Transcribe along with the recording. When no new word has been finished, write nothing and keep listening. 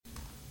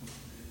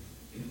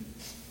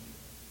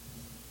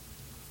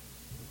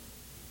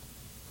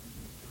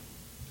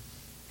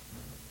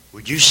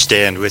Would you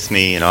stand with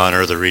me in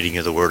honor of the reading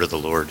of the word of the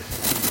Lord?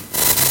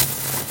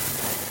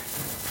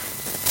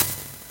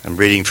 I'm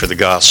reading for the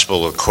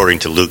gospel according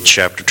to Luke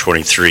chapter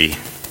 23.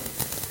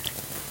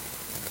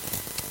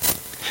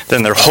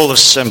 Then their whole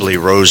assembly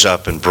rose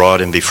up and brought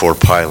him before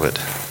Pilate.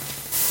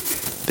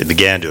 They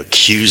began to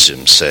accuse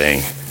him,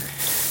 saying,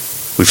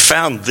 "We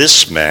found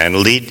this man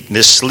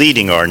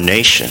misleading our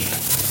nation,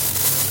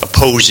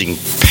 opposing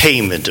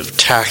payment of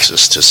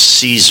taxes to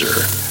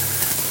Caesar,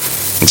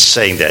 and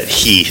saying that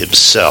he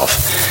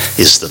himself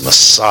is the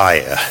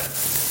Messiah,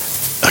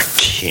 a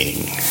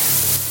king."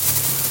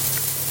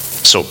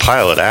 So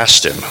Pilate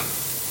asked him,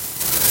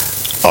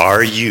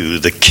 "Are you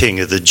the king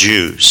of the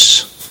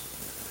Jews?"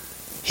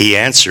 He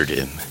answered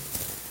him,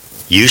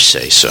 "You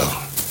say so."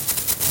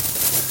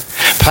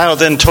 Pilate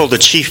then told the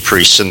chief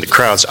priests and the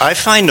crowds, "I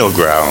find no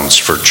grounds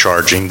for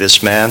charging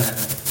this man."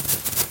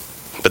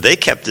 But they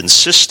kept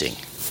insisting.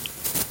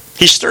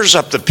 "He stirs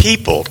up the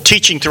people,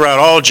 teaching throughout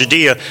all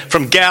Judea,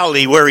 from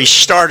Galilee where he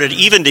started,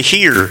 even to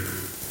here."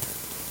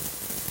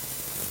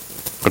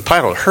 When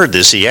Pilate heard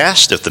this, he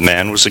asked if the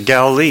man was a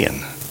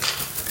Galilean.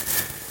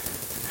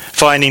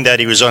 Finding that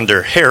he was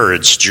under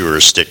Herod's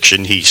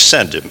jurisdiction, he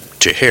sent him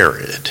to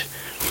Herod,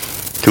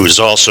 who was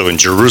also in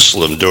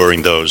Jerusalem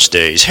during those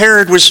days.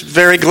 Herod was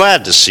very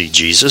glad to see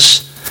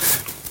Jesus.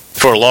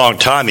 For a long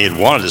time he had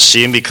wanted to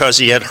see him because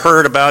he had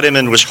heard about him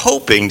and was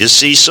hoping to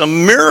see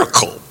some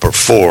miracle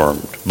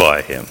performed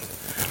by him.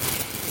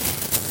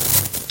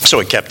 So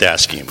he kept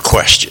asking him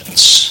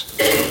questions.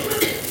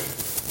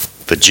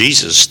 But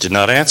Jesus did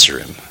not answer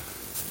him.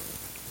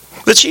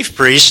 The chief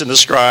priests and the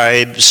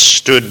scribes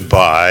stood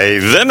by,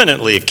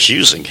 vehemently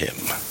accusing him.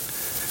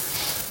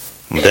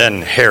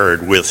 Then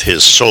Herod with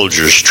his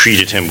soldiers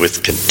treated him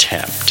with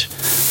contempt,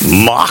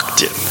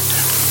 mocked him,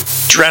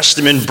 dressed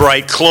him in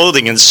bright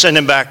clothing, and sent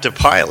him back to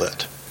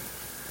Pilate.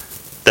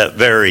 That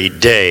very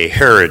day,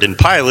 Herod and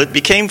Pilate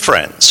became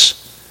friends.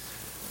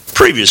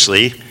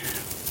 Previously,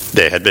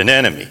 they had been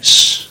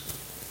enemies.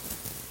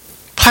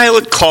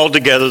 Pilate called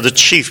together the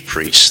chief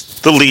priests,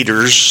 the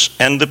leaders,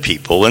 and the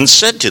people, and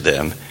said to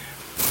them,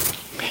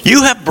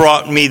 "You have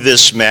brought me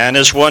this man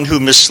as one who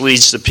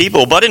misleads the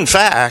people, but in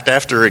fact,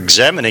 after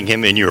examining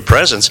him in your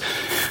presence,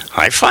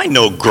 I find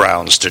no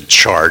grounds to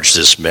charge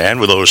this man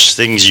with those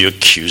things you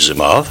accuse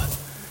him of.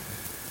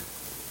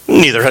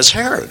 Neither has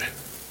Herod,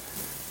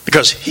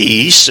 because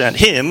he sent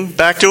him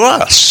back to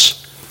us.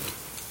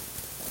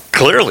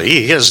 Clearly,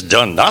 he has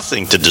done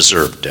nothing to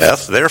deserve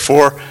death.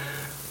 Therefore,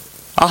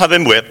 I'll have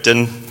him whipped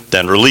and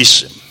then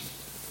release him."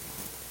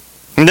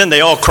 And then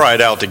they all cried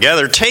out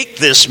together, "Take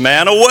this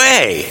man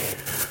away!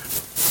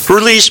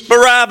 Release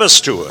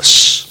Barabbas to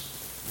us."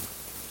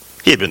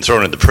 He had been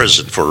thrown into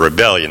prison for a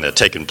rebellion that had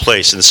taken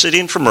place in the city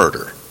and for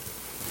murder.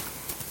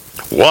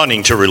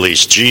 Wanting to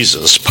release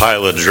Jesus,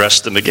 Pilate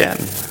addressed them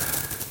again.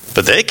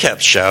 But they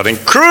kept shouting,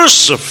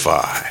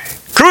 "Crucify!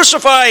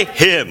 Crucify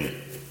him!"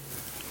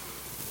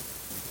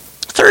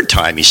 The third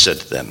time he said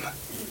to them,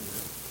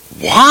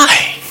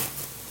 "Why?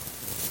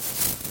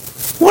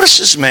 What has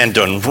this man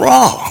done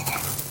wrong?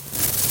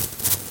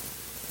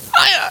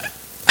 I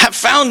have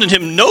found in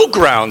him no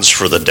grounds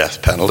for the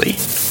death penalty.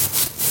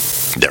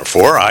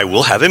 Therefore, I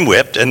will have him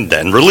whipped and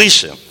then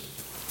release him."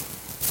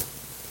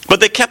 But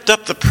they kept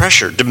up the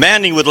pressure,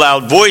 demanding with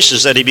loud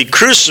voices that he be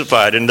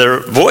crucified, and their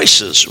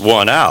voices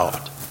won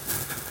out.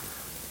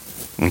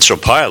 And so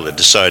Pilate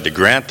decided to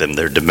grant them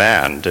their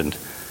demand and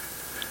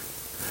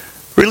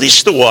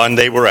release the one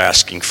they were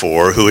asking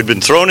for, who had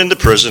been thrown into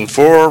prison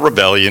for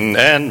rebellion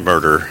and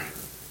murder.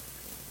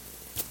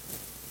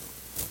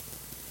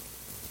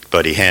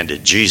 But he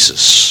handed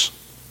Jesus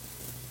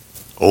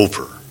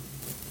over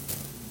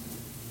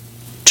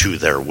to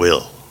their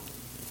will.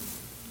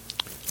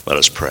 Let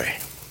us pray.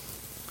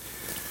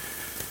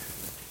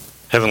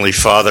 Heavenly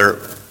Father,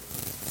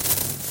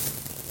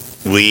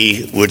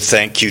 we would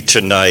thank you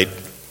tonight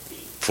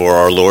for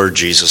our Lord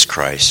Jesus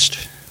Christ.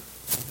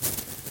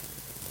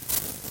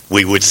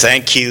 We would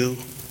thank you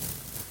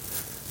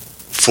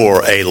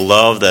for a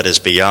love that is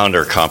beyond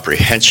our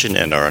comprehension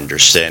and our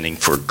understanding,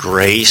 for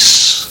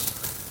grace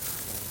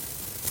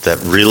that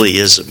really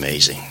is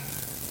amazing,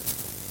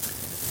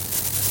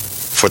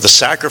 for the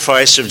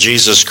sacrifice of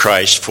Jesus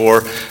Christ,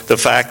 for the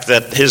fact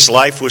that his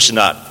life was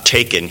not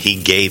taken, he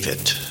gave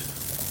it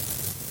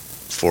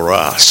for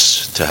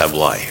us to have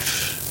life.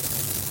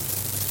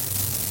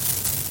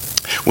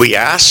 We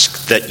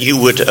ask that you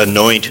would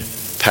anoint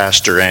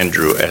Pastor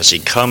Andrew as he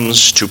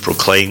comes to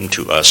proclaim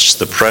to us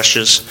the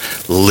precious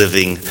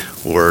living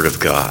Word of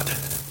God.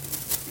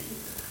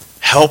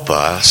 Help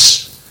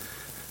us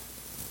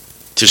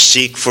to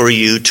seek for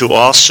you to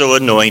also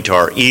anoint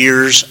our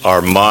ears,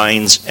 our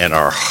minds, and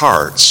our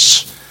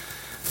hearts,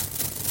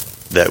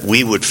 that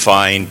we would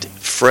find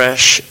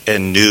fresh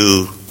and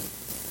new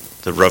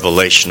the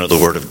revelation of the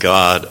Word of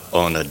God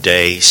on a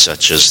day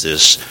such as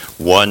this,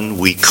 one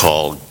we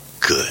call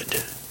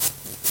good.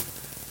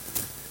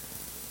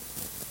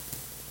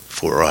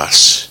 For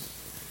us,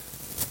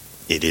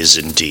 it is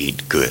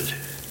indeed good.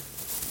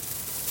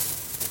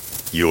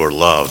 Your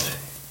love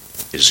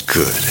is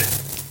good.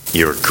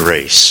 Your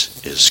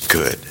grace is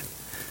good.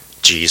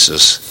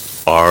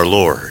 Jesus, our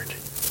Lord,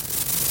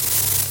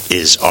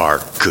 is our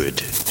good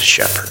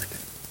shepherd.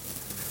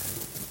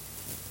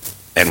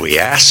 And we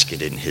ask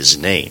it in his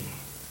name.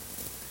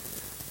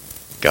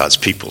 God's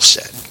people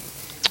said,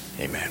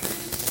 amen.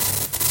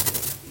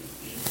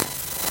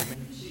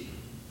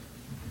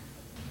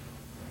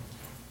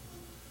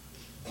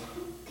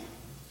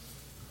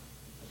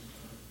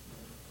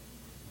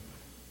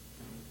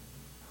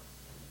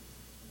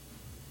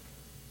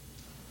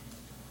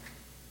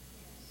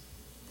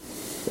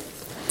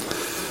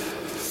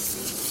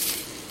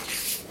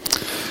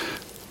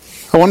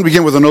 I want to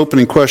begin with an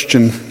opening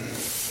question.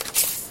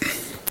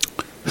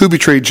 Who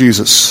betrayed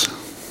Jesus?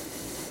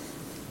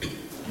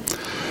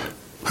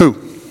 Who?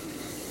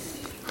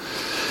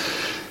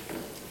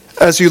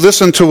 As you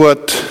listen to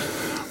what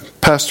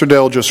Pastor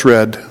Dale just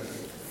read,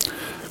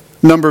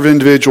 a number of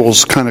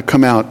individuals kind of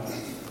come out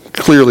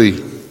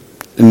clearly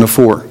in the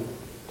fore.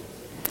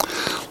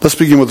 Let's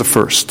begin with the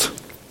first.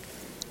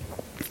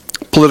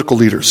 Political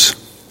leaders.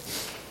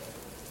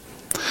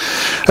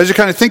 As you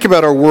kind of think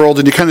about our world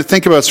and you kind of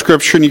think about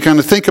Scripture and you kind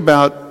of think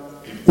about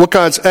what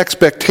God's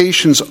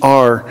expectations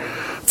are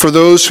for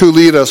those who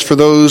lead us, for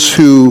those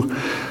who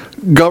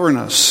govern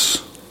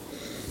us.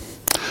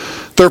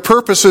 Their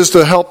purpose is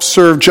to help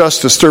serve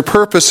justice. Their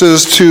purpose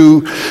is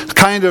to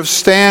kind of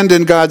stand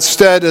in God's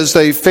stead as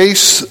they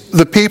face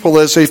the people,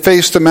 as they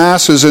face the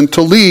masses, and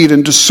to lead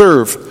and to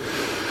serve,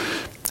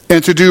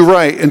 and to do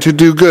right, and to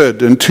do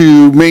good, and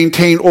to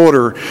maintain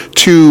order,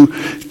 to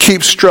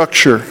keep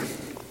structure.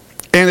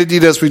 And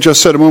indeed, as we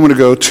just said a moment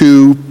ago,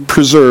 to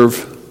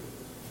preserve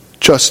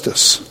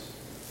justice.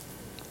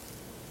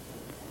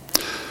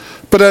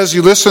 But as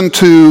you listen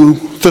to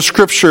the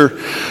Scripture,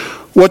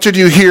 what did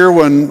you hear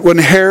when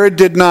Herod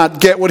did not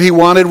get what he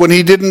wanted, when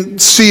he didn't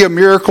see a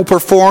miracle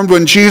performed,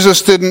 when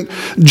Jesus didn't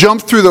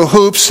jump through the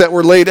hoops that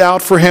were laid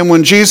out for him,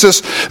 when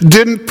Jesus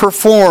didn't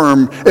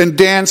perform and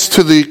dance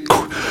to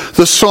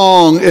the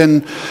song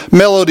and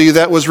melody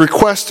that was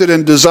requested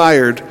and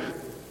desired,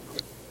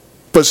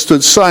 but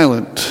stood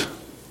silent,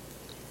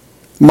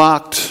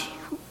 mocked,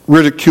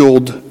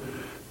 ridiculed,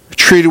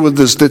 treated with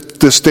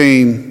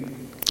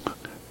disdain,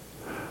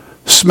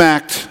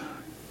 smacked,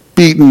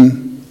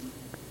 beaten,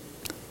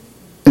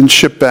 and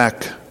shipped back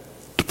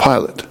to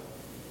Pilate.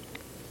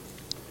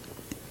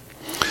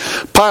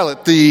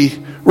 Pilate, the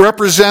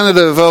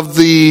representative of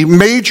the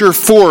major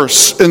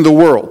force in the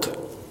world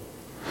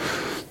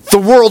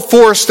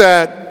force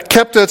that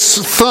kept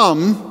its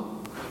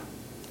thumb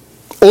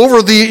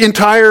over the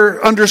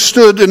entire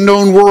understood and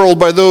known world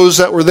by those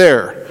that were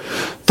there.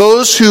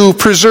 Those who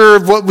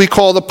preserved what we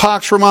call the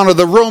Pax Romana,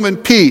 the Roman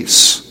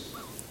peace.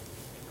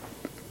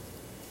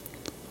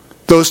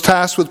 Those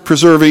tasked with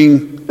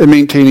preserving and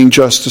maintaining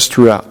justice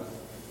throughout.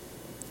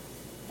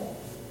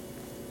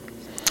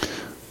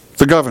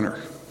 The governor.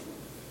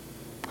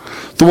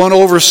 The one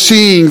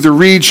overseeing the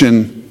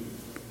region.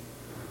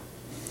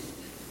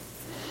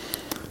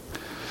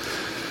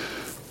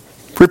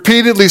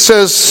 Repeatedly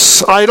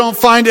says, I don't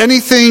find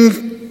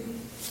anything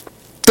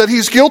that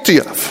he's guilty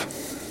of.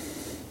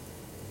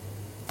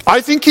 I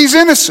think he's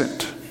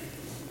innocent.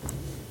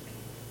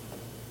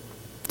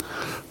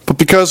 But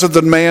because of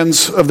the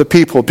demands of the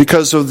people,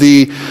 because of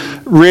the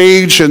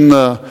rage and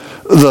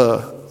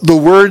the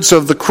words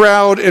of the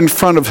crowd in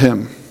front of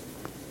him,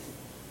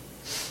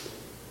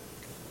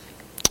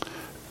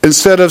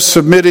 instead of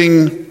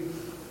submitting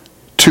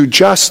to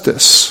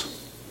justice,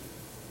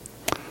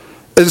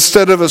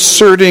 instead of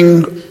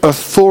asserting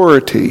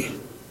authority,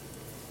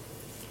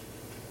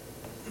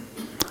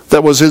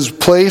 that was his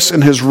place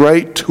and his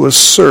right to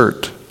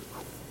assert,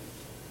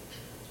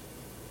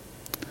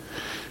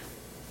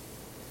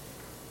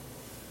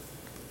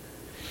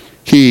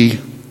 he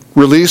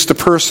released a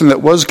person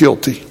that was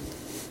guilty.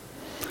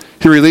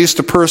 He released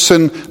a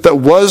person that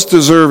was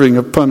deserving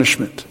of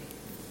punishment.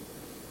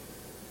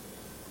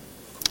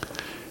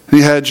 And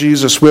he had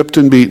Jesus whipped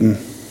and beaten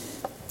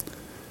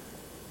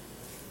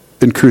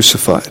and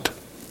crucified.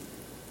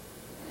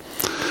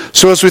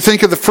 So as we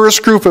think of the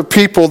first group of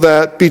people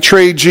that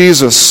betrayed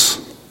Jesus,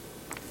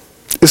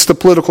 it's the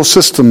political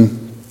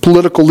system,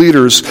 political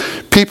leaders,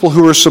 people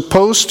who are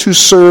supposed to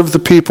serve the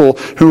people,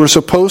 who are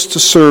supposed to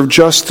serve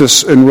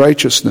justice and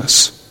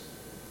righteousness.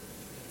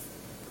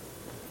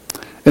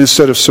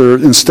 Instead,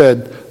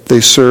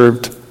 they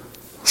served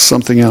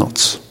something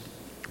else.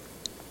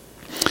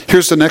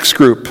 Here's the next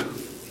group.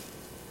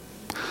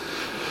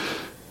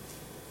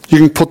 You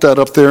can put that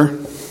up there.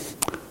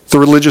 The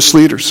religious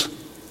leaders.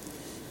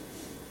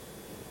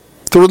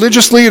 The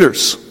religious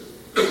leaders.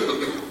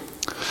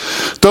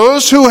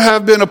 Those who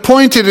have been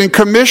appointed and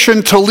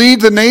commissioned to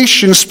lead the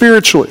nation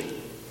spiritually.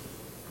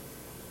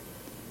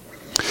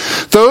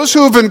 Those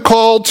who have been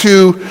called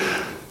to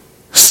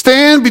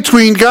stand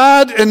between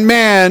God and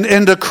man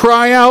and to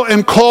cry out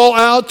and call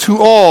out to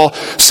all,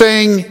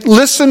 saying,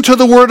 listen to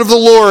the word of the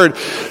Lord.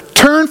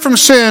 Turn from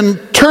sin.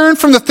 Turn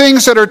from the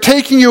things that are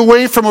taking you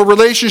away from a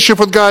relationship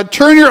with God.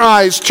 Turn your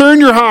eyes,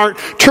 turn your heart,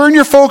 turn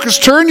your focus,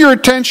 turn your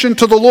attention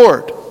to the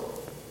Lord.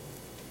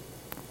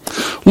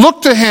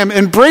 Look to him,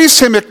 embrace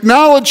him,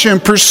 acknowledge him,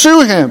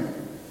 pursue him.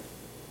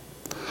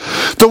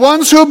 The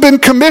ones who have been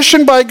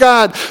commissioned by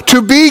God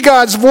to be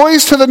God's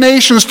voice to the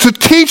nations, to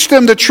teach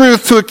them the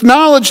truth, to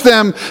acknowledge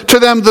them to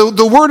them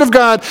the word of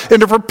God,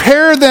 and to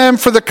prepare them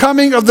for the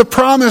coming of the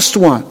promised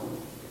one.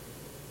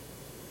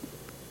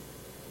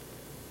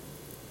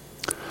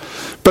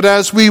 But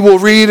as we will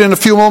read in a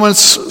few moments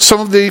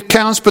some of the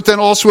accounts, but then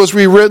also as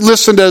we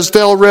listened, as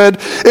Dell read,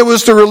 it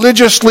was the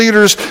religious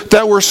leaders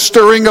that were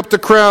stirring up the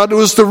crowd. It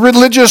was the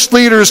religious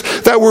leaders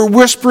that were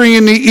whispering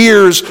in the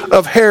ears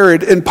of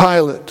Herod and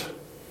Pilate.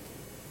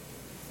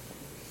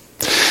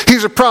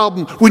 He's a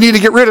problem. We need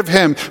to get rid of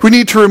him. We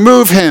need to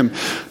remove him,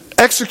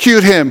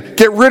 execute him,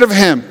 get rid of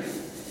him.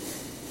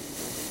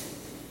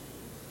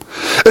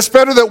 It's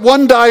better that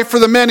one die for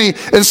the many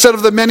instead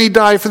of the many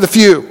die for the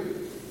few.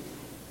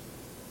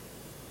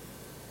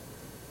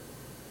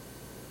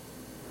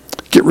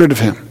 Get rid of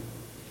him.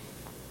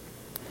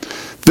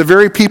 The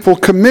very people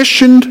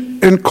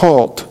commissioned and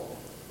called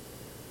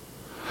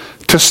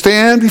to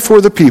stand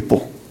before the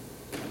people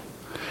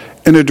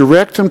and to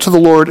direct them to the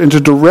Lord and to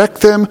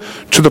direct them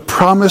to the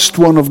promised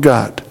one of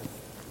God.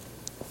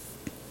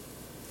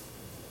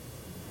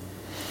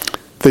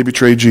 They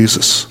betrayed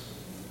Jesus.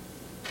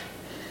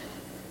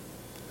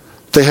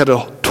 They had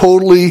a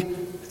totally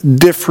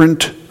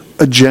different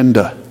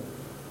agenda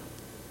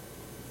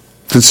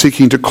than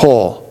seeking to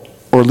call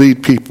or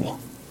lead people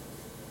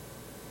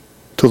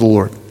to the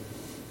Lord.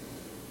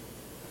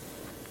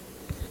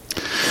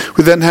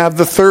 We then have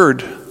the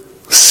third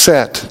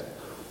set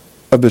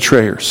of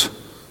betrayers.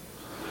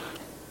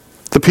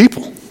 The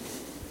people.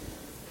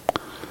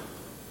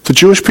 The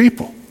Jewish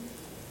people.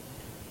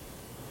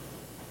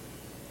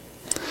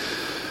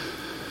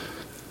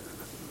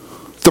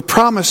 The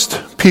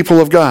promised people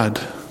of God.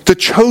 The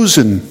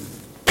chosen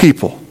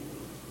people.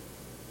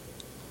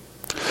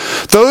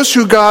 Those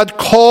who God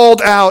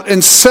called out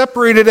and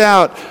separated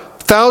out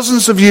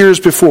thousands of years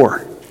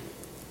before.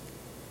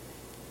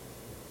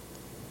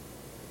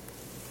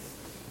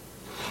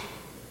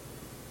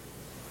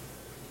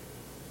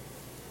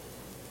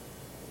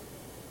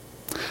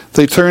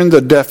 They turned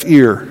a deaf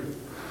ear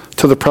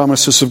to the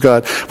promises of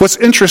God. What's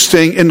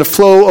interesting in the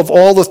flow of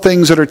all the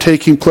things that are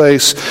taking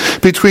place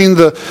between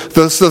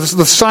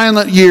the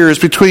silent years,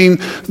 between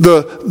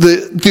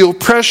the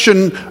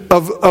oppression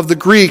of the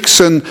Greeks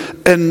and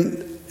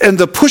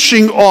the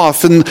pushing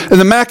off and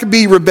the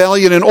Maccabee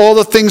rebellion and all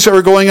the things that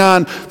were going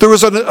on, there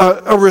was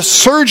a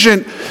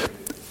resurgent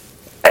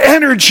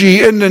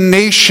energy in the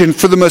nation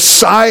for the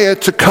Messiah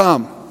to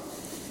come.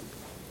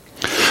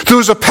 There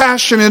was a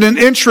passion and an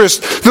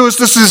interest. There was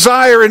this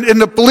desire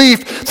and the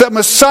belief that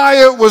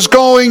Messiah was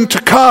going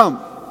to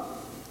come.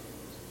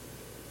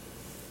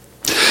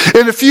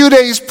 In a few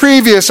days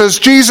previous, as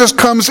Jesus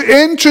comes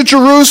into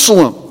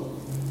Jerusalem,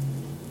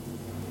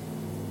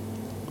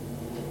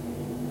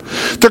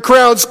 the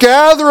crowds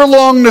gather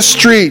along the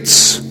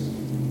streets.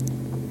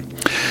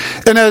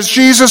 And as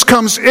Jesus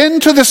comes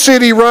into the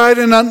city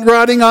riding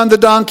on the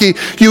donkey,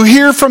 you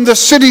hear from the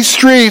city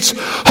streets,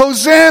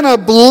 "Hosanna,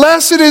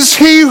 blessed is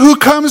he who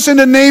comes in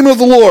the name of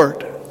the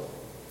Lord."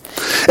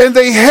 And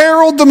they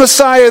herald the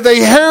Messiah, they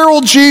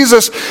herald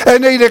Jesus,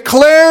 and they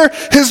declare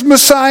his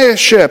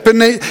messiahship, and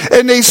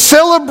they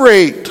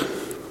celebrate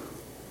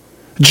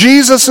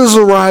Jesus'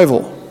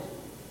 arrival.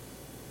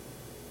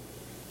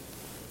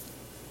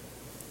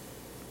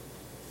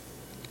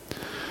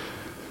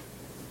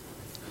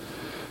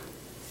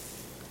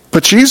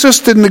 But Jesus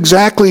didn't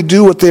exactly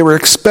do what they were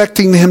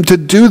expecting him to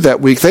do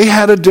that week. They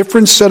had a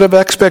different set of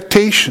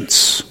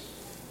expectations.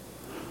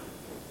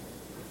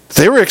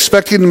 They were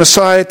expecting the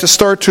Messiah to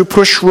start to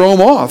push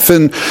Rome off,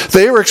 and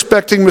they were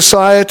expecting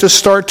Messiah to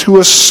start to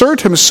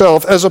assert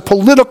himself as a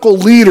political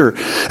leader,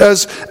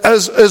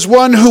 as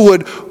one who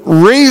would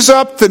raise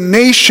up the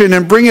nation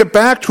and bring it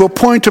back to a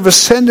point of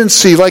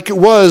ascendancy like it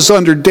was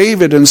under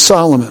David and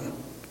Solomon.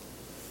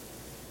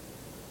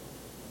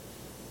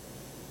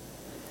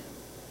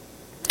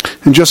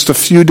 And just a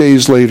few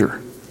days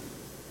later,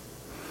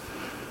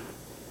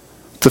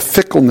 the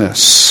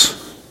fickleness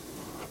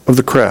of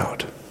the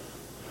crowd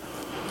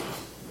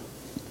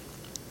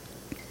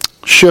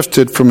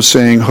shifted from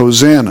saying,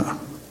 "Hosanna,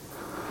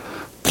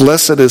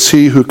 blessed is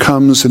he who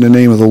comes in the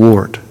name of the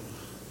Lord."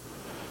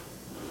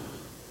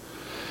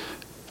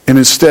 And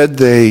instead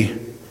they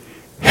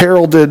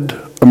heralded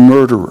a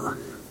murderer,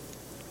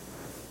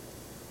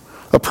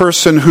 a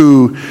person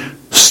who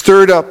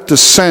stirred up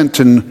dissent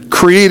and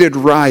created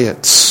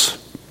riots.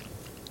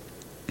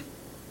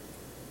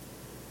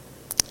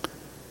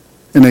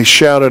 And they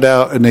shouted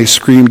out and they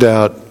screamed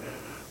out,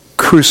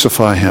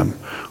 "Crucify him.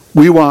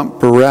 We want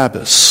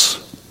Barabbas.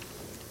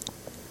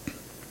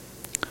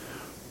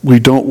 We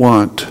don't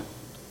want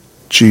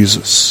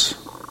Jesus."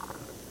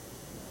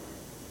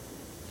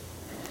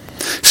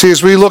 See,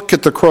 as we look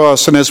at the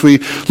cross and as we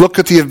look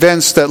at the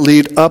events that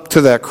lead up to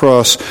that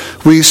cross,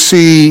 we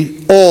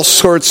see all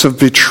sorts of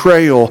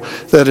betrayal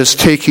that is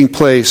taking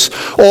place.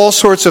 All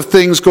sorts of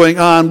things going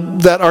on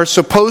that are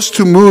supposed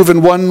to move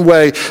in one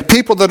way.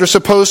 People that are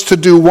supposed to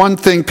do one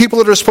thing. People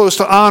that are supposed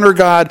to honor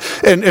God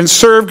and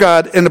serve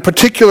God in a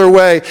particular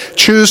way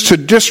choose to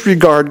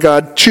disregard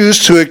God,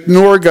 choose to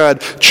ignore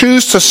God,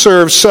 choose to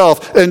serve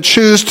self, and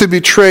choose to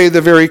betray the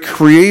very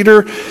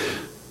Creator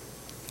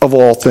of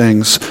all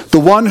things, the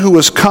one who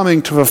was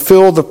coming to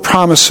fulfill the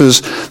promises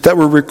that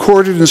were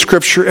recorded in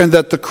Scripture and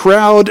that the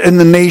crowd and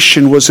the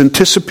nation was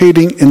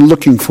anticipating and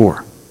looking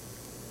for.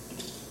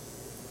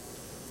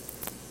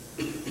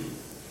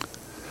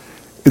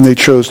 And they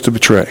chose to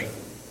betray.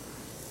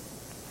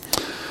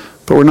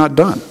 But we're not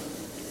done.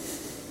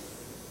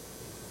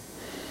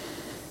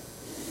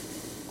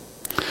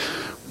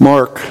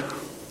 Mark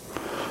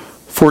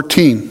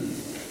 14.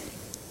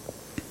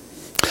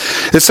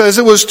 It says,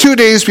 it was 2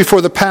 days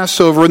before the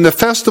Passover and the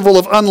festival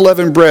of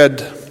unleavened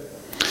bread.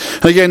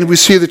 Again, we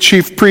see the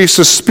chief priests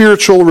as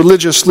spiritual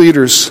religious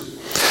leaders.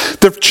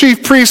 The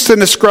chief priests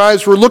and the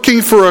scribes were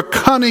looking for a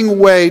cunning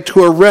way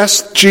to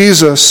arrest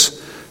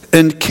Jesus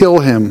and kill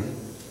him.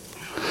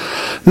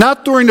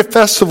 Not during the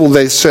festival,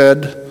 they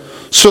said,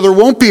 so there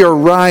won't be a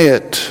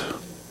riot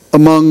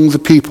among the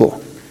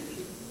people.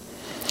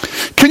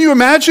 Can you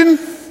imagine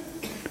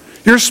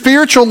your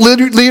spiritual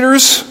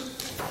leaders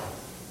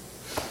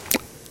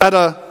at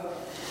a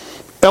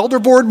elder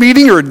board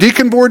meeting or a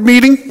deacon board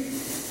meeting,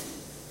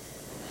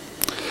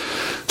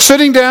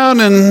 sitting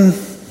down and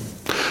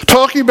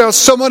talking about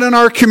someone in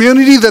our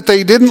community that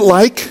they didn't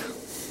like,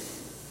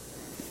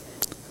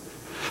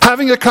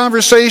 having a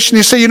conversation?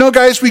 You say, you know,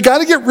 guys, we got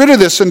to get rid of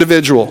this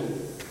individual.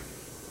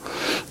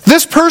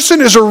 This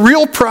person is a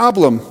real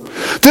problem.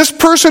 This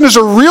person is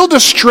a real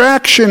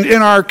distraction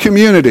in our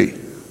community.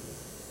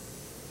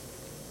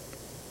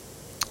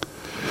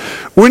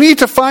 We need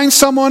to find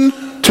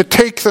someone to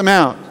take them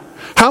out.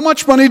 How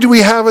much money do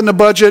we have in the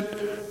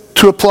budget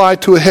to apply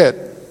to a hit?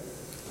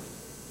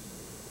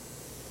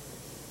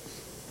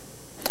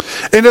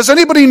 And does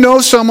anybody know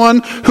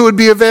someone who would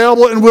be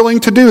available and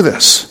willing to do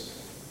this?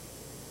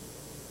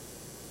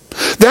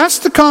 That's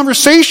the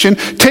conversation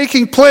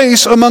taking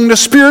place among the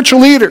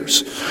spiritual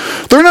leaders.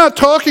 They're not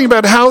talking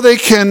about how they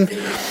can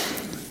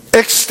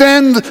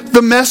extend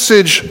the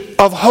message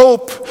of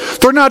hope.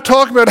 They're not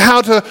talking about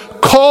how to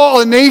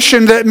call a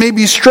nation that may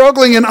be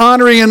struggling and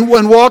honoring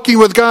and walking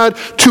with God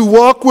to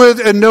walk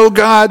with and know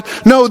God.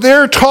 No,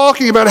 they're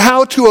talking about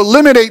how to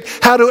eliminate,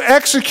 how to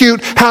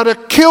execute, how to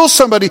kill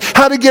somebody,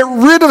 how to get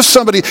rid of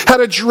somebody, how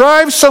to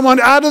drive someone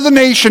out of the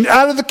nation,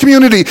 out of the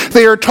community.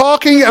 They are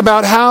talking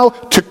about how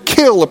to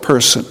kill a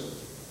person.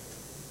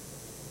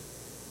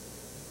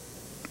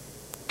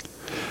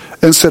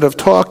 Instead of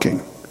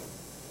talking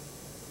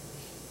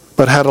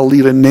but how to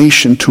lead a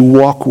nation to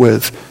walk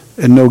with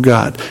and know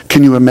God.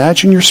 Can you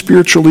imagine your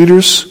spiritual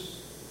leaders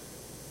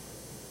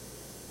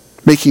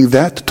making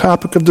that the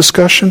topic of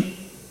discussion?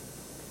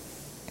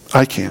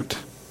 I can't.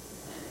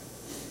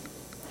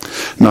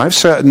 Now, I've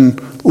sat in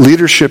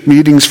leadership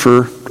meetings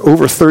for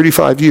over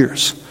 35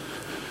 years.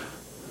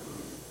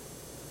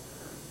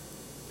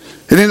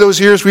 And in those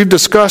years, we've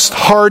discussed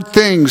hard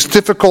things,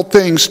 difficult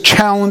things,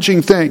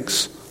 challenging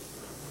things.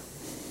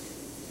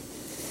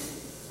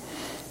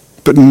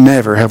 But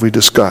never have we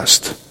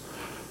discussed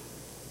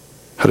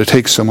how to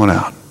take someone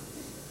out.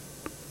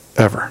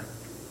 Ever.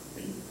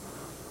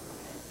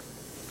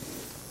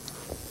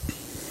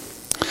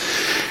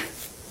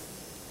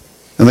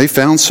 And they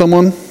found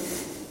someone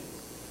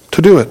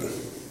to do it.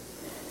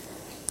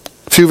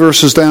 A few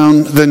verses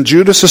down, then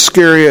Judas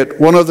Iscariot,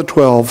 one of the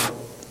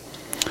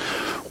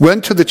 12,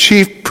 went to the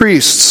chief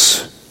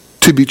priests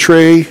to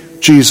betray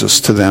Jesus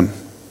to them.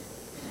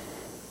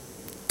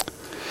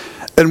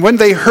 And when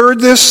they heard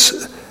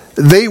this,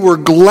 they were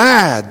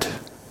glad.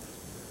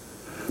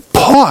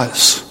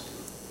 Pause.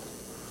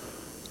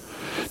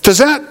 Does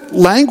that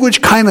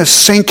language kind of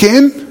sink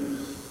in?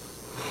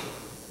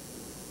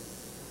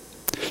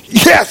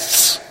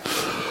 Yes!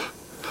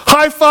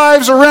 High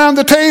fives around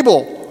the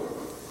table.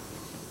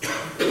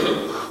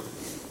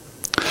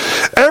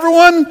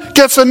 Everyone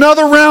gets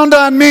another round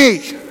on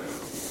me.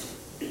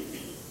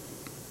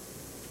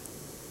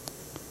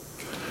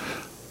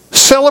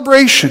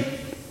 Celebration.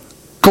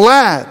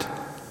 Glad.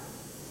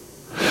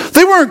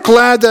 They weren't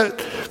glad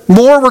that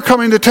more were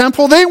coming to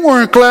temple. They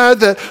weren't glad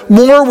that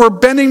more were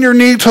bending their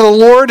knee to the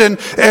Lord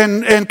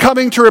and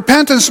coming to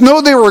repentance.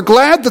 No, they were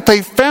glad that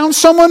they found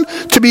someone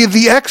to be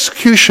the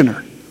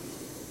executioner.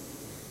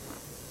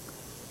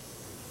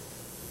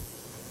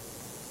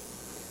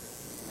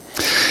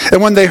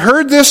 And when they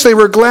heard this, they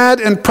were glad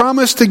and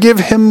promised to give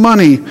him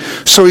money.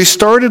 So he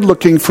started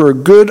looking for a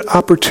good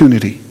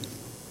opportunity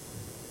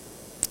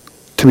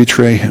to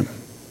betray him.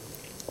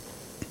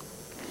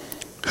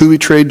 Who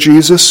betrayed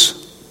Jesus?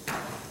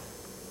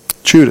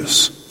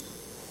 Judas.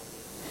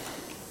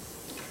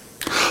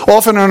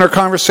 Often in our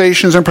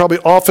conversations and probably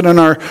often in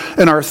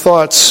our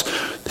thoughts,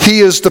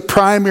 he is the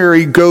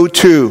primary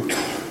go-to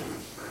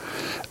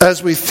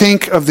as we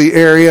think of the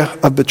area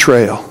of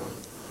betrayal.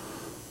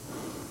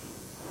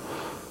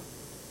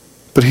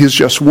 But he is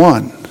just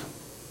one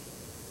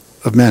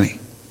of many.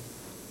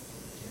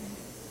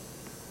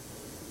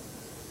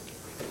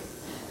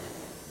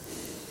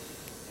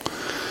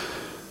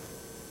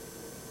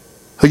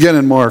 Again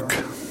in Mark,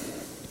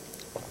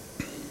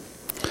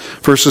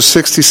 verses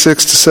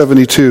 66 to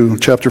 72,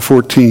 chapter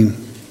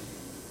 14.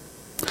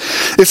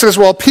 It says,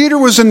 while Peter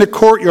was in the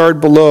courtyard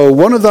below,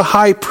 one of the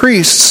high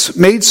priest's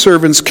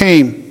maidservants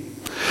came.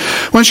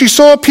 When she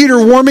saw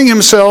Peter warming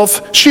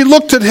himself, she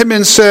looked at him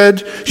and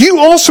said, you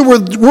also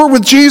were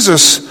with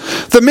Jesus,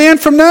 the man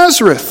from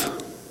Nazareth.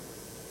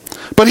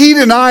 But he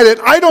denied it.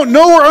 I don't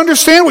know or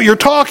understand what you're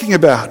talking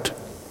about.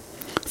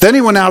 Then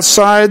he went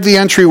outside the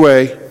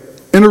entryway,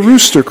 and a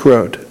rooster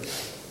crowed.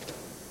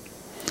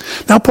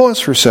 Now pause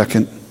for a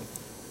second.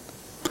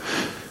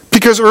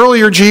 Because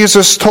earlier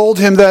Jesus told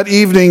him that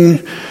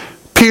evening,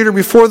 Peter,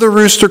 before the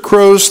rooster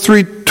crows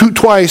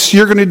twice,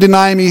 you're going to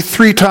deny me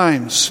 3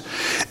 times.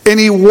 And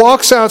he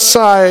walks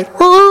outside.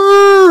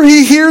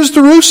 He hears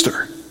the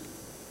rooster.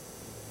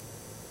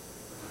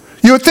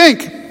 You would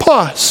think,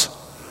 pause.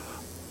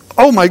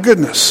 Oh my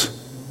goodness.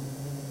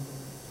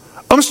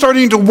 I'm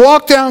starting to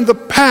walk down the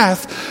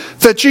path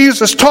that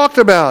Jesus talked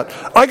about.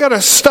 I got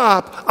to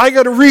stop. I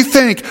got to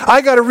rethink.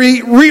 I got to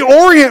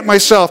reorient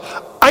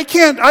myself. I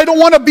don't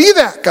want to be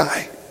that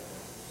guy.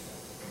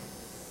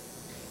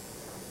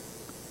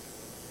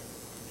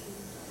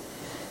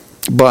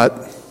 But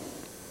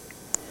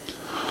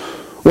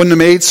when the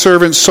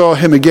maidservant saw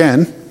him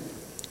again,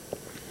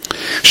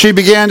 she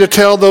began to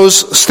tell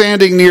those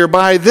standing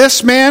nearby,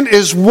 this man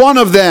is one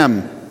of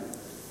them.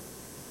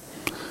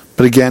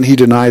 But again, he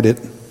denied it.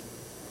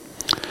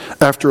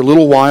 After a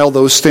little while,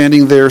 those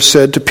standing there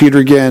said to Peter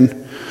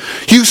again,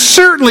 you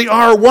certainly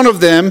are one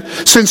of them,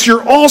 since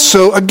you're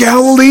also a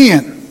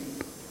Galilean.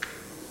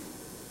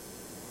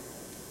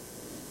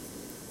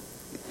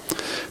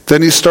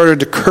 Then he started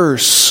to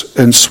curse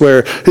and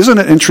swear. Isn't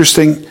it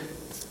interesting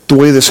the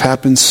way this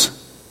happens?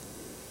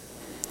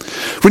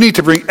 We need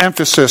to bring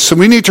emphasis, and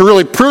we need to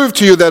really prove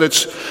to you that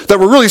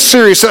we're really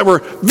serious, that we're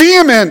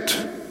vehement.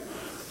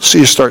 So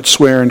you start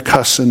swearing,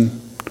 cussing,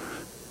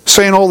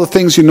 saying all the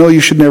things you know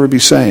you should never be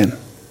saying.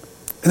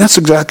 And that's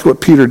exactly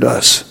what Peter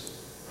does.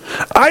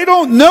 I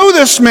don't know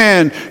this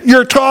man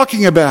you're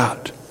talking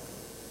about.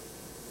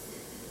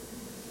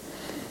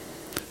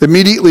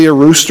 Immediately a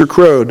rooster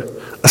crowed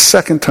a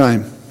second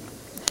time.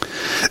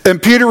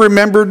 And Peter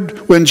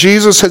remembered when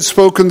Jesus had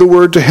spoken the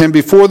word to him,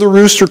 before the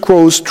rooster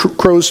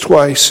crows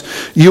twice,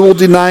 you will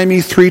deny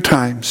me 3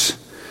 times.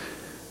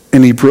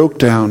 And he broke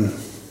down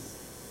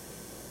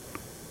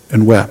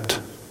and wept.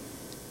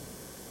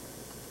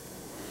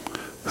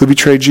 Who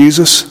betrayed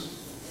Jesus?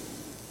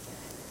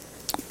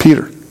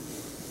 Peter.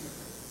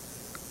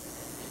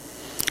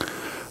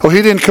 Oh,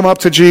 he didn't come up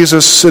to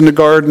Jesus in the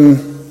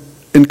garden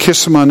and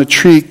kiss him on the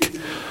cheek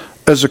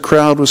as a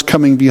crowd was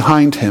coming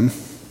behind him.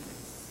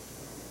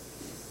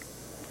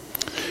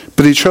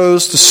 But he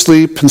chose to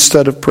sleep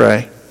instead of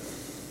pray.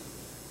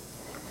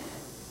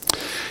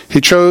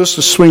 He chose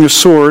to swing a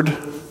sword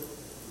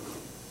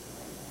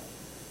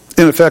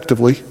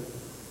ineffectively.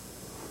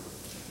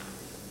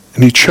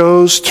 And he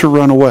chose to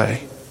run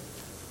away.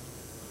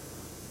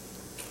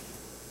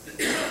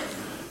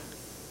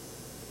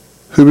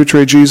 Who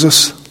betrayed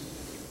Jesus?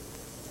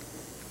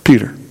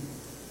 Peter.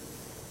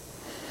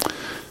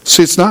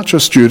 See, it's not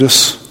just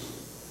Judas.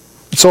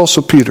 It's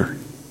also Peter.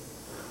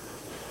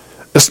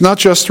 It's not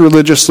just the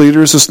religious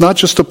leaders. It's not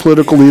just the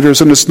political leaders.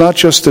 And it's not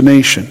just the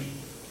nation.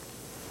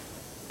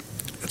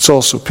 It's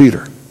also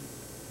Peter.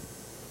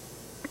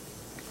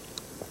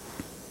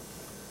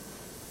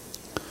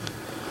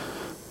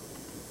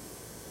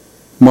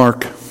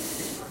 Mark,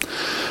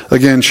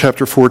 again,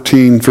 chapter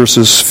 14,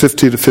 verses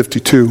 50 to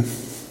 52.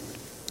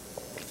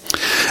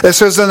 It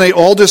says, then they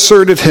all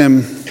deserted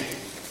him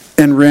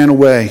and ran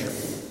away.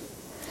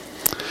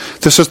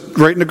 This is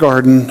right in the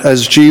garden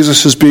as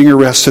Jesus is being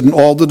arrested and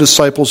all the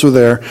disciples are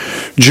there.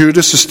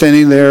 Judas is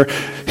standing there.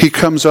 He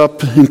comes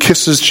up and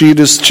kisses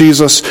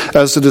Jesus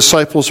as the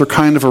disciples are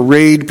kind of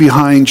arrayed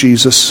behind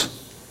Jesus.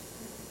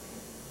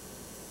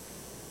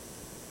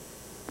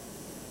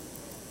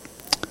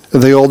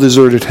 And they all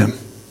deserted him.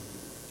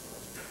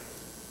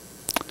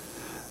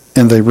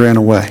 And they ran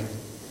away.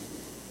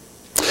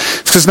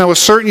 It says, now a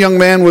certain young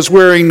man was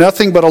wearing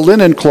nothing but a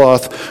linen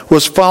cloth,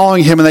 was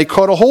following him, and they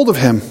caught a hold of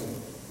him.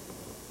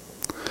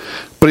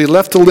 But he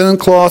left the linen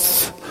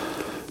cloth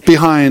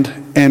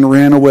behind and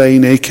ran away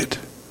naked.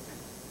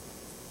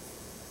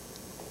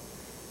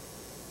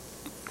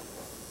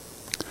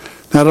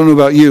 Now, I don't know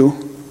about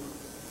you,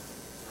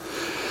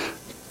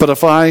 but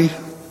if I'm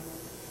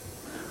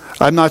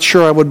not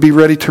sure I would be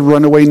ready to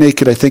run away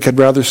naked. I think I'd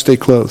rather stay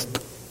clothed.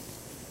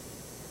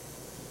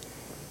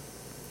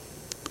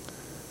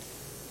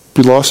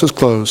 He lost his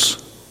clothes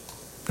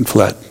and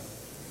fled.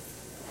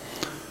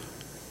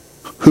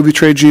 Who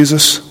betrayed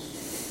Jesus?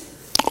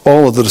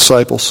 All of the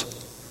disciples.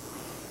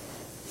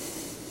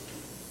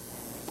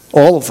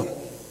 All of them.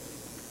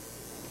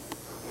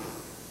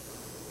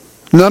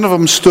 None of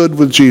them stood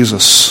with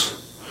Jesus.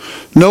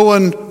 No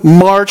one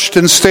marched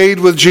and stayed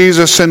with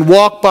Jesus and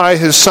walked by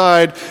his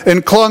side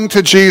and clung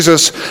to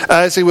Jesus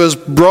as he was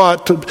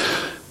brought to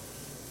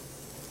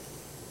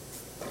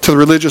the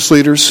religious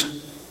leaders,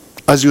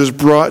 as he was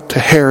brought to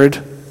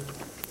Herod,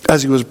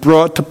 as he was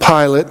brought to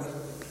Pilate.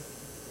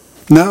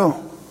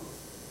 No.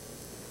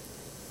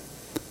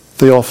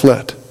 They all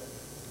fled.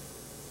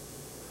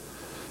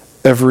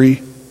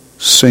 Every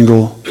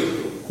single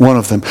one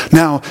of them.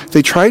 Now,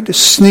 they tried to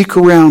sneak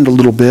around a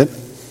little bit.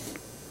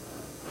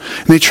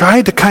 And they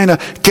tried to kind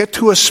of get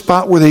to a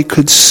spot where they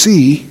could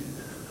see.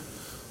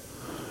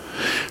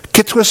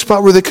 Get to a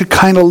spot where they could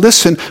kind of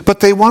listen. But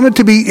they wanted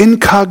to be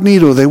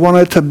incognito. They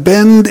wanted to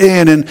bend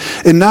in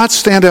and not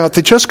stand out.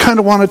 They just kind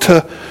of wanted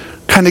to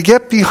kind of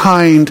get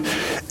behind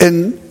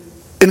and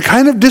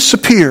kind of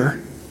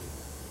disappear.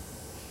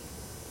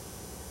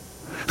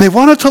 They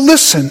wanted to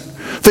listen.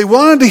 They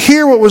wanted to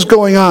hear what was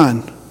going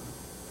on.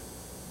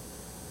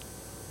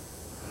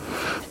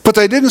 But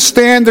they didn't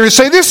stand there and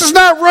say, "This is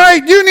not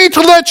right. You need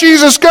to let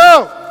Jesus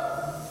go."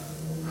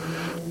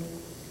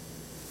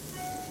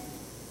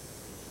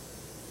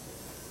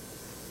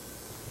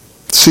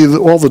 See,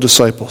 all the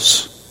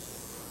disciples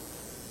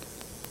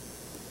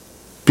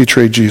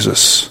betrayed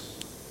Jesus.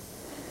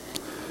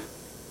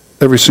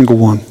 Every single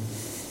one.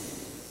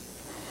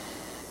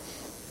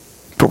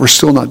 But we're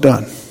still not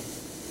done.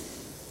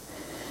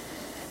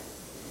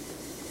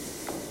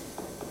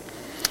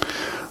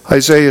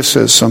 Isaiah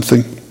says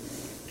something.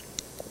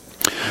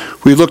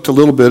 We looked a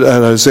little bit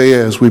at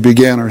Isaiah as we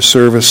began our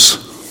service.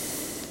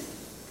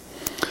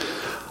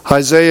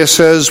 Isaiah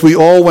says, "We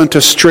all went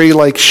astray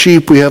like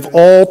sheep. We have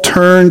all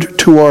turned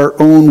to our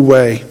own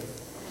way.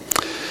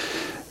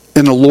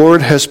 And the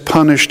Lord has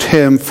punished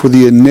him for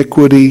the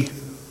iniquity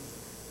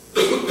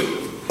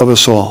of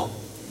us all."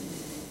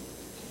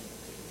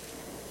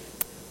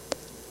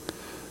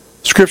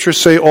 Scriptures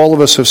say all of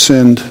us have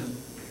sinned.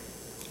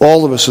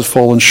 All of us have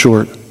fallen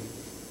short.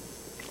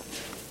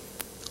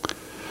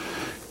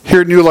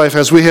 Here at New Life,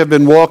 as we have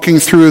been walking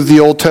through the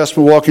Old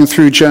Testament, walking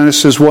through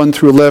Genesis 1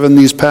 through 11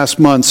 these past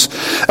months,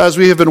 as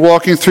we have been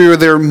walking through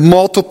there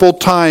multiple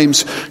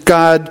times,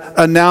 God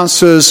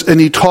announces and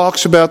he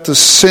talks about the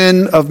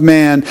sin of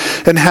man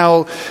and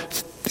how,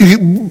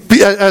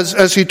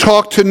 as he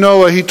talked to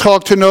Noah and he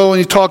talked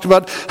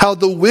about how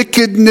the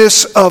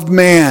wickedness of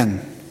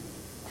man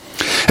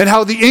and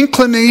how the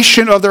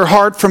inclination of their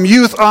heart from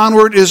youth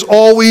onward is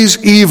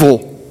always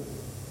evil,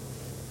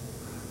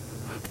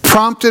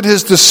 prompted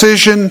his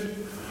decision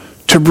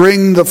to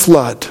bring the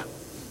flood.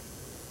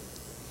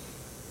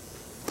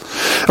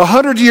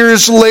 100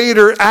 years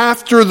later,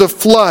 after the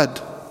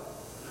flood,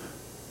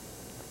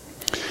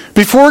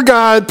 before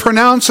God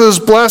pronounces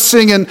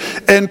blessing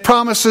and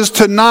promises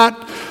to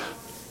not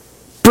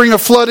bring a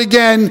flood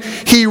again,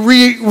 he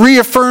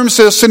reaffirms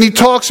this and he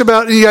talks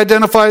about and he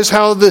identifies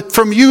how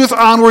from youth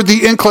onward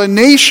the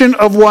inclination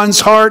of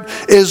one's heart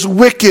is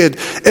wicked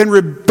and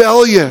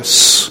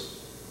rebellious,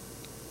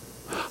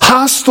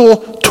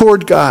 hostile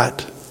toward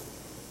God.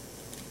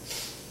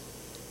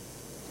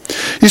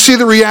 You see,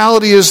 the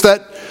reality is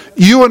that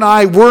you and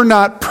I were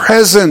not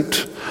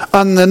present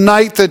on the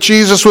night that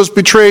Jesus was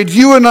betrayed.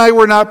 You and I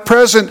were not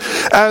present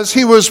as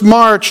he was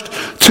marched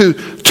to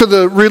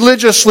the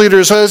religious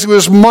leaders, as he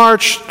was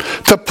marched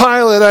to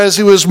Pilate, as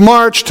he was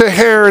marched to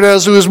Herod,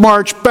 as he was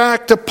marched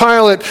back to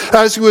Pilate,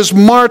 as he was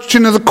marched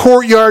into the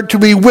courtyard to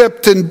be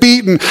whipped and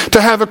beaten,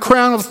 to have a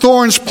crown of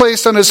thorns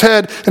placed on his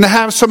head, and to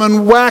have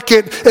someone whack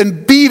it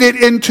and beat it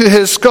into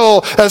his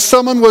skull, as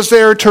someone was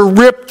there to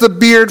rip the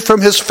beard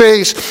from his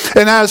face,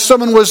 and as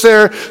someone was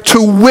there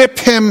to whip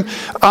him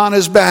on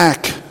his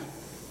back.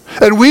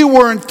 And we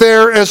weren't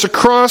there as a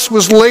cross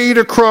was laid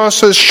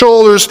across his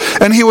shoulders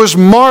and he was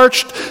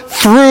marched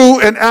through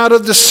and out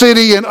of the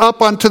city and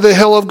up onto the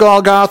hill of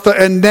Golgotha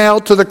and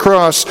nailed to the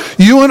cross.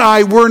 You and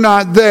I were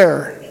not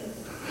there.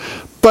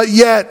 But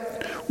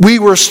yet we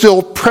were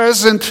still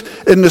present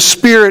in the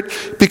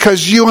Spirit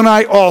because you and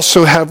I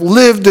also have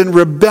lived in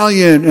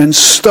rebellion and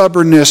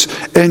stubbornness,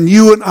 and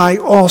you and I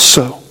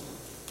also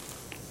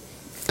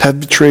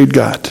have betrayed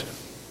God.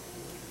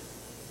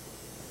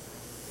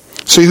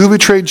 See, who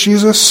betrayed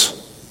Jesus?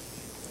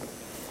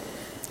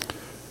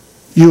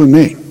 You and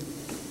me.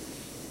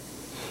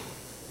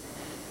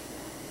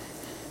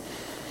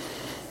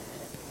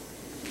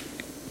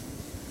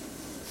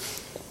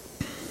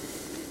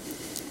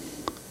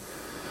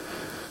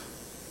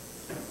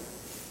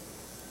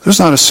 There's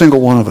not a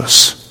single one of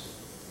us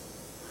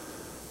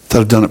that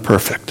have done it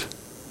perfect.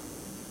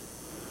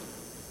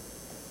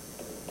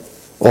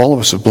 All of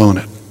us have blown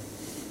it.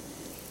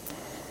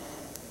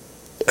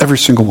 Every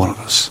single one of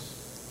us.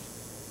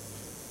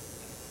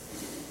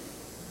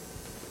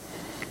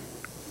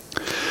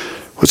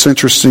 What's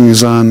interesting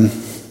is on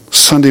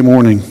Sunday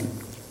morning,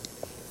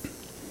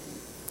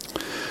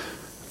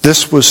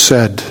 this was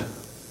said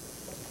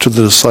to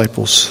the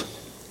disciples.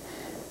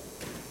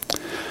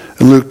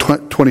 In Luke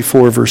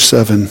 24, verse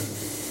 7,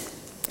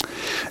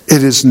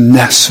 it is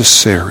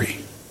necessary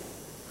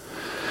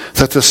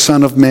that the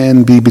Son of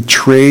Man be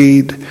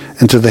betrayed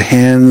into the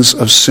hands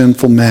of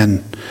sinful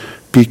men,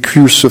 be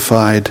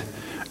crucified,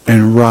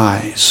 and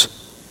rise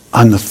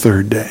on the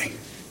third day.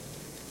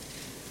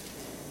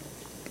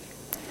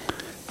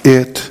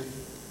 It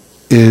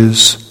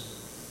is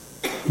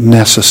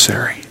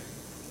necessary.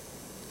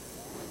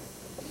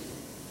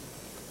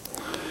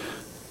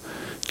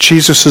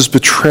 Jesus'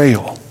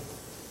 betrayal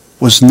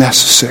was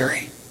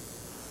necessary.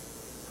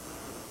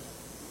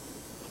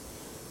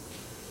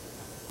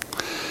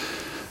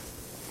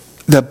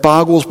 That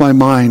boggles my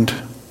mind,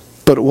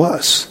 but it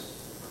was.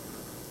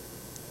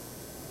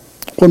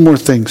 One more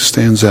thing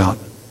stands out.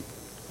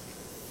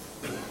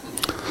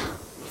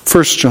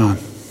 1 John.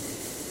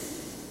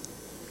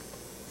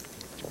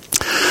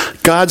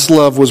 God's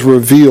love was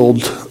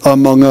revealed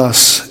among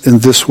us in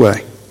this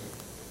way.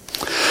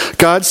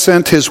 God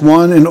sent his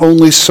one and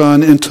only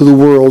Son into the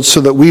world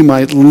so that we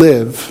might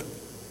live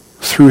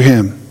through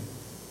him.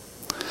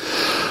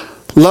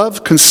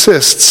 Love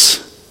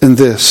consists in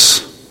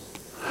this.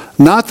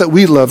 Not that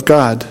we love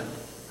God,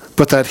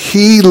 but that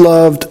he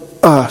loved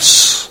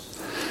us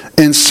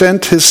and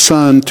sent his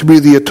Son to be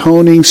the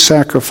atoning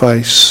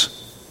sacrifice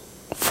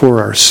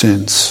for our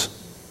sins.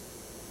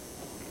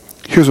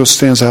 Here's what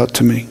stands out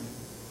to me.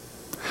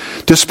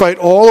 Despite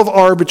all of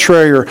our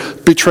betrayal,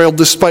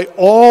 despite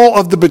all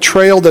of the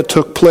betrayal that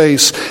took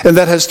place and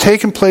that has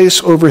taken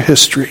place over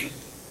history,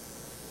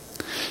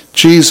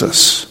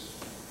 Jesus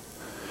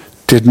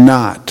did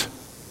not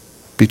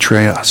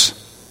betray us.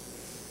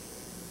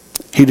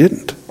 He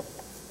didn't.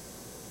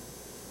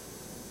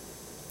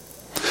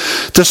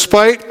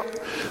 Despite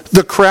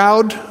the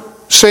crowd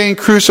saying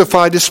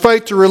crucify,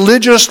 despite the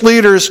religious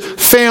leaders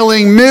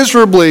failing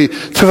miserably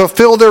to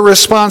fulfill their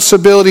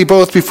responsibility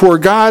both before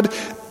God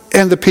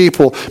and the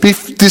people,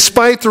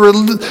 despite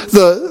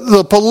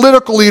the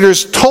political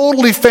leaders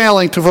totally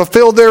failing to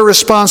fulfill their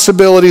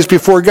responsibilities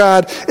before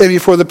God and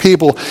before the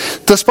people,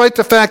 despite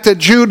the fact that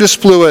Judas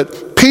blew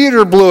it,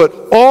 Peter blew it,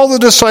 all the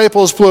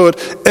disciples blew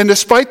it, and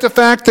despite the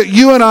fact that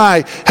you and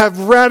I have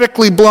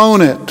radically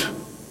blown it,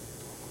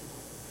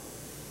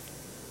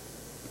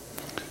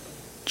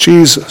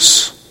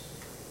 Jesus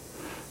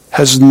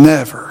has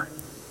never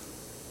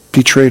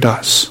betrayed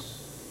us.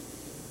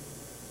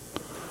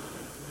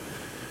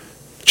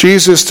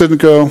 Jesus didn't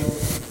go,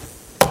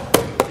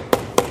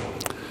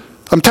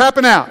 I'm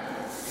tapping out.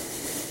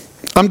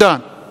 I'm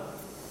done.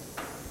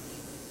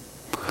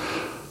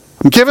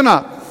 I'm giving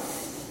up.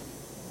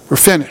 We're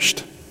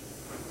finished.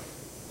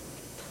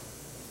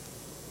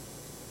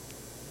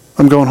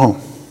 I'm going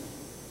home.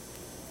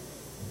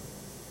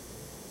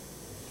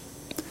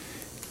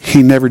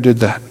 He never did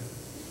that.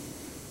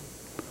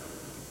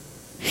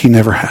 He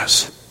never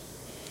has.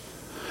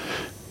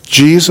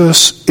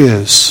 Jesus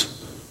is,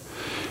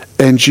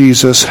 and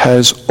Jesus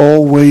has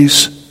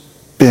always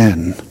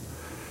been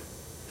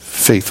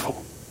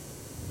faithful.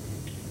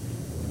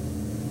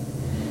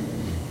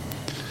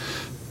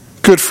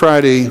 Good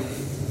Friday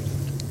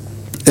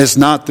is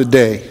not the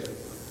day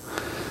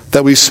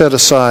that we set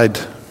aside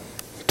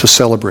to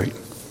celebrate.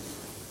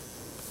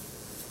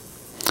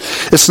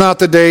 It's not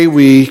the day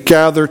we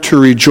gather to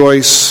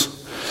rejoice.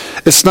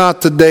 It's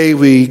not the day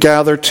we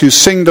gather to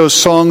sing those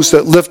songs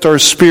that lift our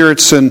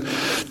spirits and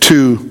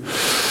to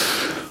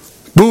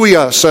buoy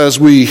us as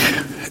we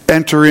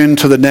enter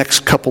into the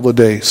next couple of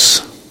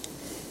days.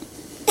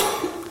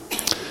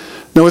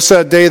 No, it's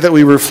that day that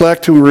we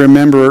reflect and we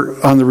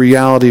remember on the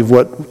reality of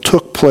what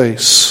took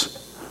place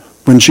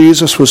when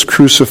Jesus was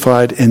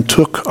crucified and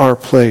took our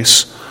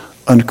place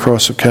on the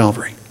cross of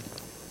Calvary.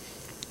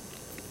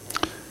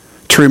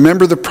 To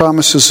remember the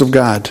promises of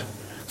God,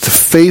 the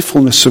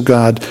faithfulness of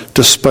God,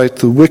 despite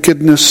the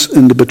wickedness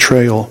and the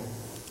betrayal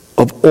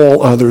of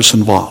all others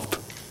involved.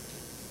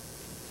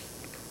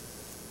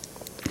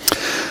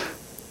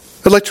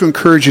 I'd like to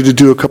encourage you to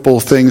do a couple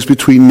of things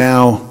between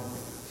now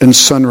and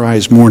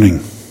sunrise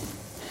morning.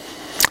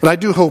 And I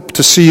do hope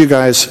to see you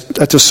guys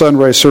at the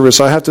sunrise service.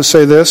 I have to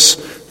say this,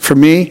 for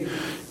me,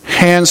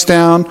 hands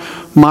down,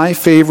 my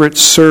favorite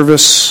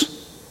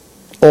service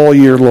all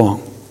year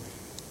long.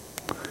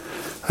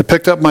 I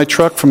picked up my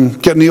truck from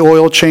getting the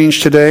oil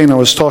changed today, and I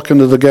was talking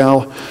to the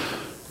gal,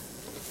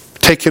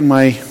 taking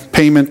my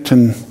payment,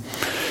 and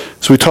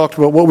so we talked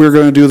about what we were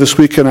going to do this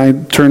weekend. I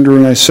turned to her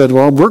and I said,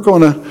 well, we're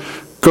going to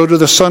go to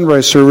the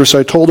sunrise service.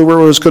 I told her where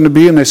it was going to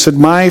be, and I said,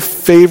 my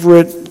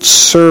favorite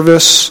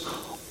service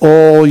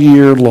all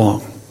year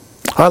long.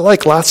 I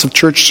like lots of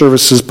church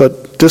services,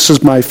 but this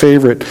is my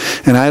favorite.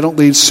 And I don't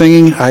lead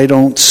singing. I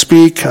don't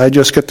speak. I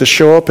just get to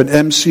show up and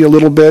MC a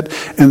little bit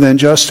and then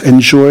just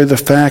enjoy the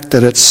fact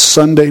that it's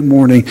Sunday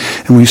morning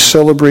and we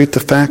celebrate the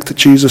fact that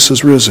Jesus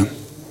is risen.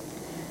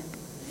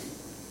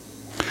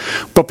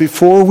 But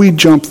before we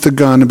jump the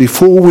gun and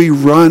before we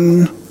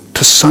run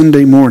to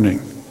Sunday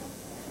morning,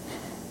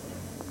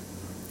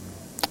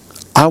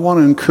 I want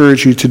to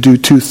encourage you to do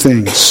two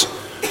things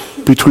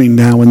between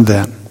now and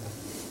then.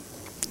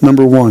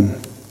 Number one,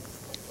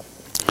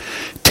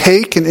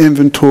 take an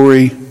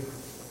inventory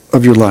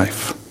of your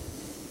life.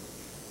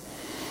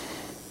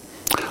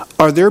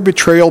 Are there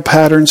betrayal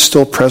patterns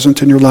still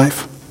present in your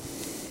life?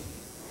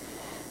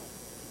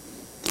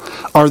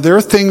 Are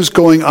there things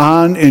going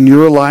on in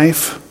your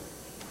life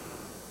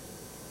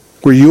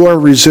where you are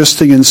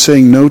resisting and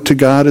saying no to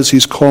God as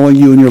He's calling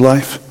you in your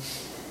life?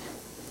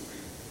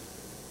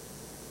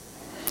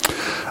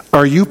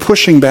 Are you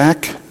pushing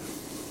back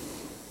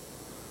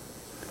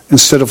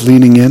instead of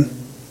leaning in?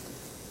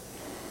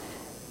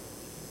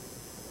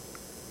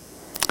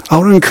 I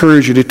want to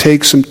encourage you to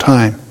take some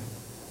time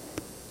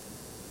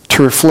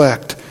to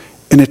reflect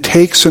and to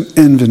take some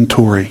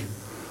inventory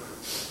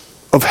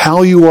of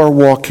how you are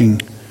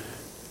walking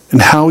and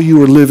how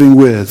you are living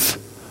with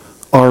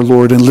our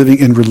Lord and living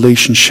in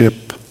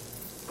relationship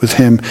with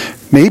Him.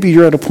 Maybe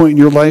you're at a point in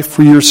your life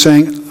where you're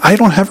saying, I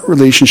don't have a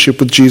relationship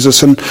with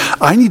Jesus, and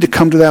I need to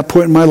come to that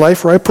point in my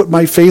life where I put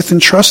my faith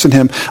and trust in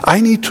Him. I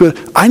need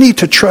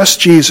to trust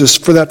Jesus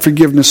for that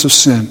forgiveness of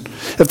sin.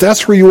 If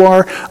that's where you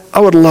are,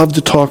 I would love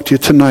to talk to you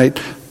tonight.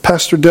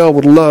 Pastor Dell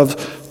would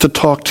love to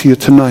talk to you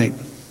tonight.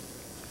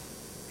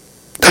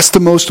 That's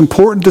the most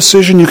important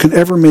decision you can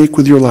ever make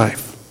with your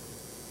life.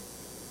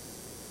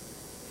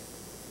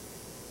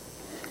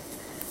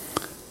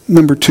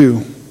 Number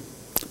 2,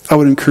 I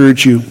would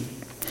encourage you,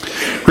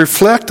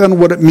 reflect on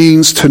what it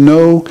means to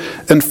know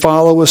and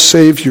follow a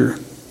Savior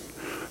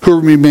who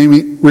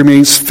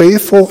remains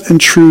faithful and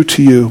true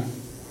to you,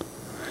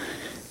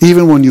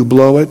 even when you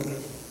blow it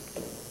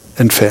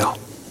and fail.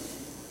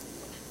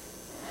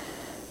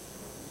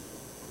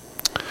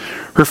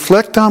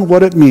 Reflect on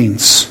what it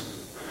means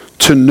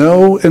to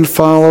know and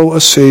follow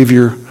a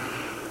Savior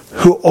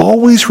who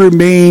always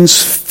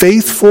remains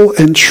faithful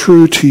and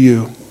true to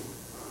you,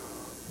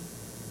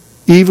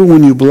 even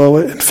when you blow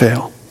it and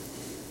fail.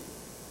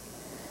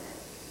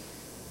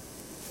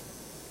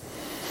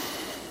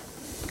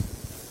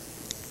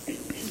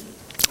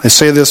 I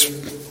say this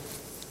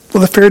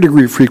with a fair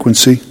degree of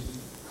frequency.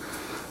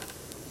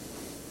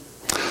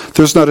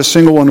 There's not a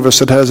single one of us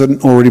that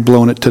hasn't already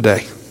blown it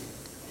today.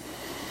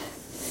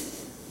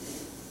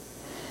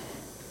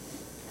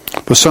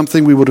 With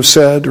something we would have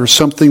said or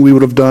something we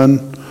would have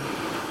done,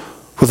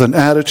 with an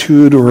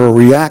attitude or a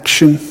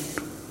reaction.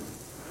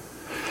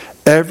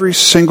 Every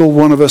single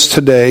one of us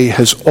today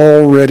has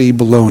already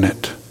blown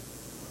it.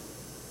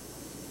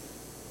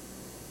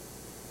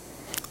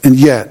 And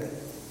yet,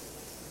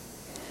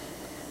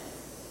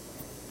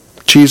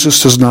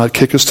 Jesus does not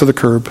kick us to the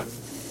curb.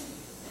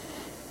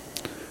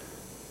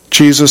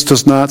 Jesus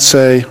does not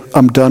say,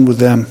 I'm done with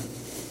them.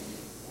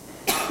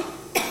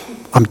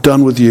 I'm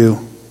done with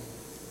you.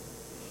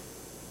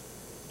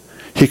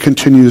 He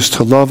continues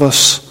to love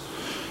us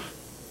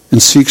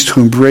and seeks to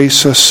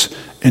embrace us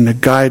and to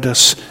guide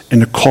us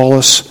and to call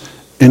us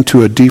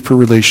into a deeper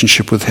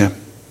relationship with Him.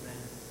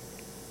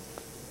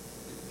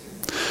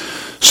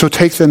 So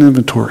take that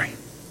inventory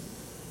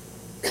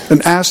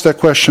and ask that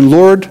question,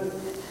 Lord,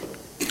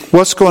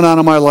 what's going on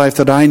in my life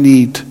that I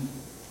need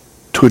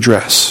to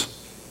address?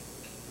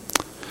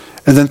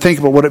 And then think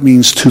about what it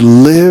means to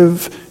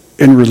live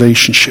in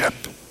relationship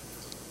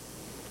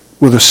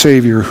with a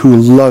Savior who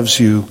loves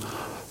you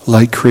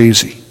like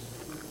crazy.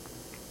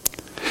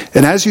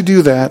 And as you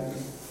do that,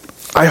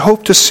 I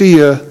hope to see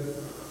you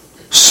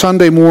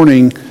Sunday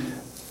morning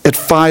at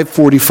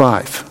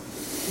 5:45.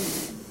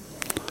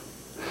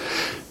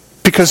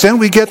 Because then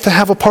we get to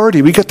have a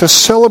party. We get to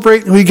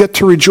celebrate and we get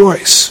to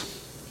rejoice.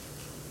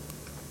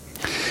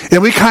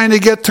 And we kind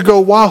of get to go,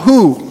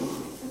 wahoo!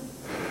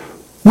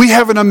 We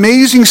have an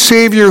amazing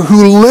Savior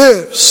who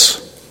lives.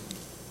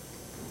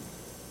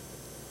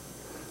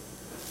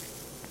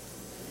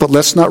 But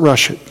let's not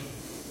rush it.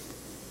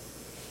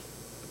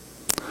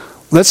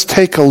 Let's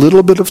take a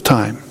little bit of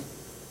time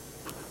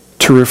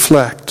to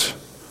reflect,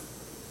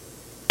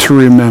 to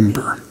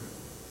remember,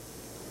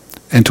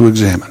 and to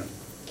examine.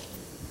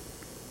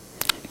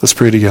 Let's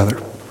pray together.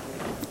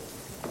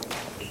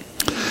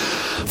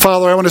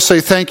 Father, I want to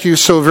say thank you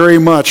so very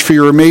much for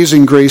your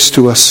amazing grace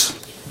to us.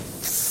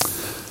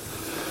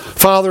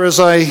 Father, as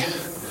I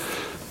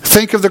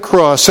think of the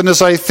cross and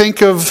as I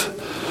think of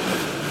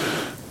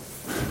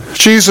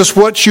Jesus,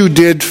 what you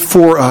did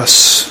for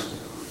us,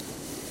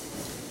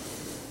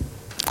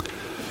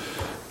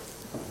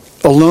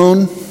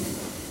 alone,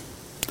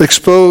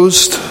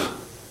 exposed,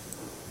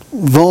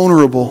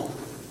 vulnerable,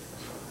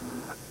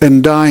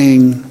 and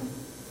dying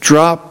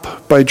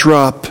drop by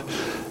drop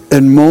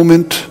and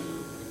moment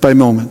by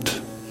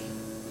moment.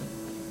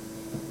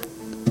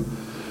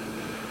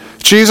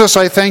 Jesus,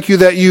 I thank you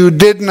that you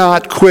did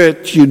not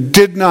quit, you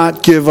did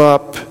not give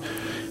up,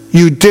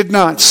 you did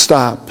not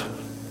stop,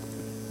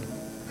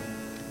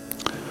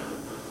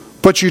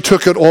 but you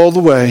took it all the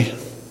way.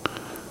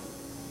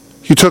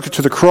 You took it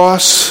to the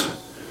cross,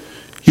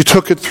 you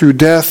took it through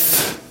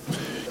death,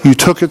 you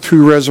took it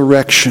through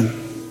resurrection.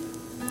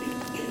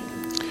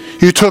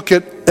 You took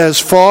it as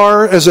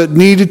far as it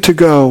needed to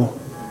go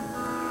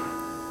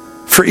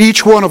for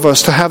each one of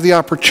us to have the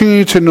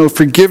opportunity to know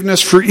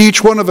forgiveness, for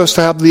each one of us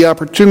to have the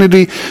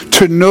opportunity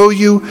to know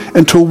you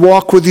and to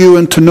walk with you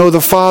and to know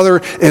the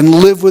Father and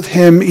live with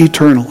Him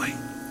eternally.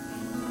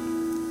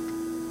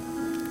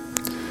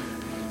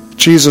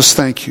 Jesus,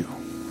 thank you.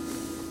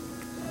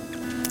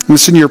 And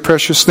it's in your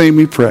precious name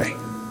we pray.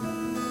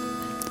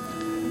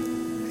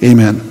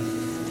 Amen.